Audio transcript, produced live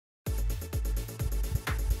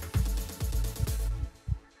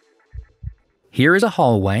Here is a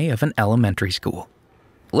hallway of an elementary school.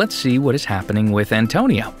 Let's see what is happening with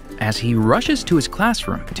Antonio as he rushes to his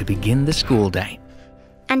classroom to begin the school day.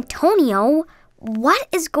 Antonio, what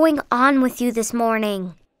is going on with you this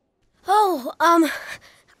morning? I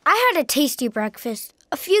had a tasty breakfast,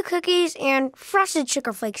 a few cookies, and frosted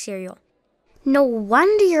sugar flake cereal. No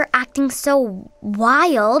wonder you're acting so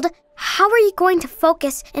wild. How are you going to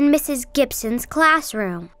focus in Mrs. Gibson's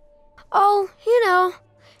classroom? Oh,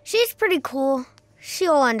 she's pretty cool.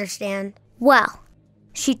 She'll understand. Well,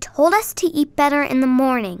 she told us to eat better in the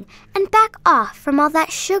morning and back off from all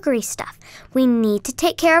that sugary stuff. We need to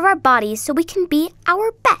take care of our bodies so we can be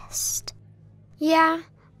our best. Yeah,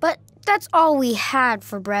 but that's all we had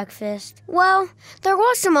for breakfast. Well, there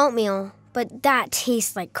was some oatmeal, but that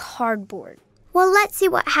tastes like cardboard. Well, let's see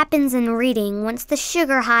what happens in reading once the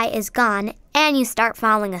sugar high is gone and you start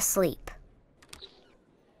falling asleep.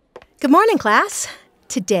 Good morning, class.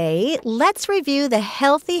 Today, let's review the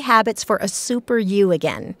healthy habits for a super you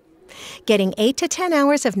again. Getting 8 to 10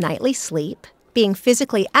 hours of nightly sleep, being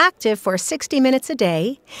physically active for 60 minutes a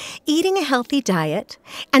day, eating a healthy diet,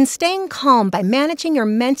 and staying calm by managing your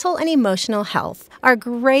mental and emotional health are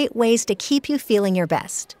great ways to keep you feeling your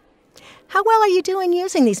best. How well are you doing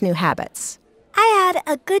using these new habits? I had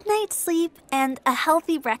a good night's sleep and a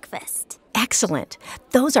healthy breakfast. Excellent.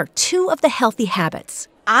 Those are 2 of the healthy habits.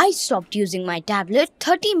 I stopped using my tablet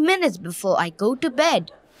 30 minutes before I go to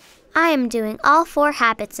bed. I am doing all 4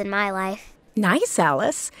 habits in my life. Nice,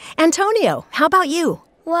 Alice. Antonio, how about you?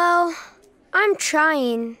 Well, I'm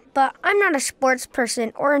trying, but I'm not a sports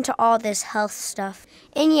person or into all this health stuff.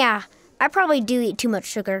 And yeah, I probably do eat too much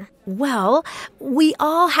sugar. Well, we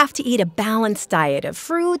all have to eat a balanced diet of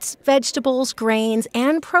fruits, vegetables, grains,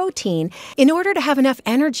 and protein in order to have enough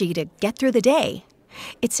energy to get through the day.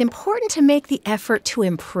 It's important to make the effort to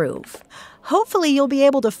improve. Hopefully, you'll be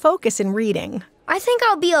able to focus in reading. I think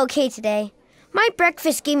I'll be okay today. My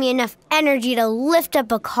breakfast gave me enough energy to lift up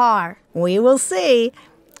a car. We will see.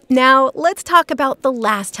 Now, let's talk about the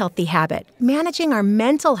last healthy habit, managing our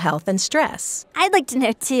mental health and stress. I'd like to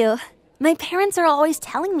know, too. My parents are always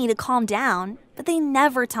telling me to calm down, but they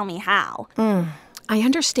never tell me how. I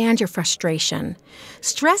understand your frustration.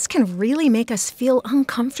 Stress can really make us feel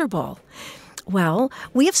uncomfortable. Well,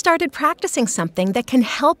 we have started practicing something that can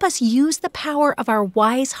help us use the power of our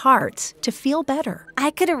WiseHeart to feel better.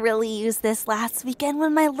 I could have really used this last weekend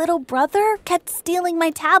when my little brother kept stealing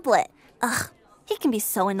my tablet. Ugh, he can be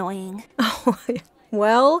so annoying.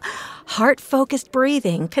 Well, heart-focused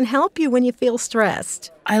breathing can help you when you feel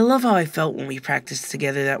stressed. I love how I felt when we practiced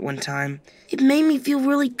together that one time. It made me feel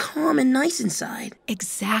really calm and nice inside.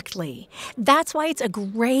 Exactly. That's why it's a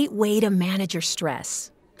great way to manage your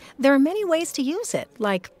stress. There are many ways to use it,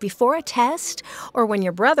 like before a test or when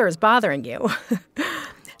your brother is bothering you.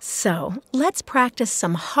 So, let's practice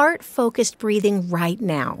some heart-focused breathing right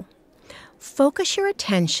now. Focus your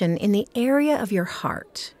attention in the area of your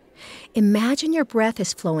heart. Imagine your breath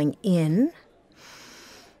is flowing in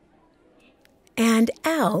and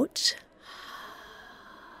out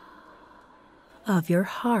of your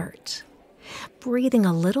heart, breathing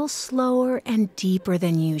a little slower and deeper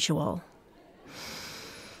than usual.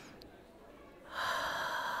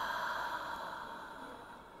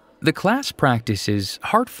 The class practices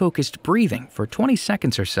heart-focused breathing for 20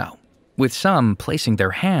 seconds or so, with some placing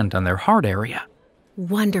their hand on their heart area.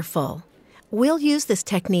 Wonderful. We'll use this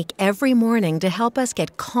technique every morning to help us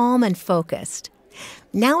get calm and focused.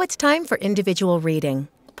 Now it's time for individual reading.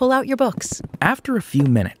 Pull out your books. After a few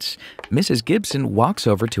minutes, Mrs. Gibson walks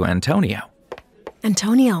over to Antonio.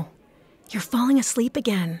 Antonio, you're falling asleep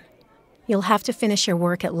again. You'll have to finish your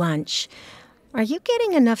work at lunch. Are you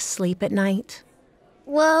getting enough sleep at night?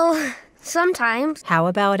 Well, sometimes. How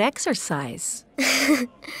about exercise?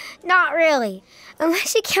 Not really.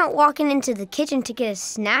 Unless you count walking into the kitchen to get a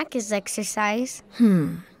snack as exercise.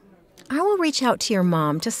 I will reach out to your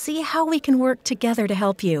mom to see how we can work together to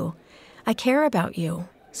help you. I care about you,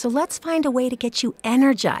 so let's find a way to get you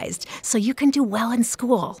energized so you can do well in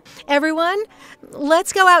school. Everyone,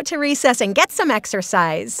 let's go out to recess and get some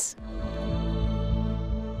exercise.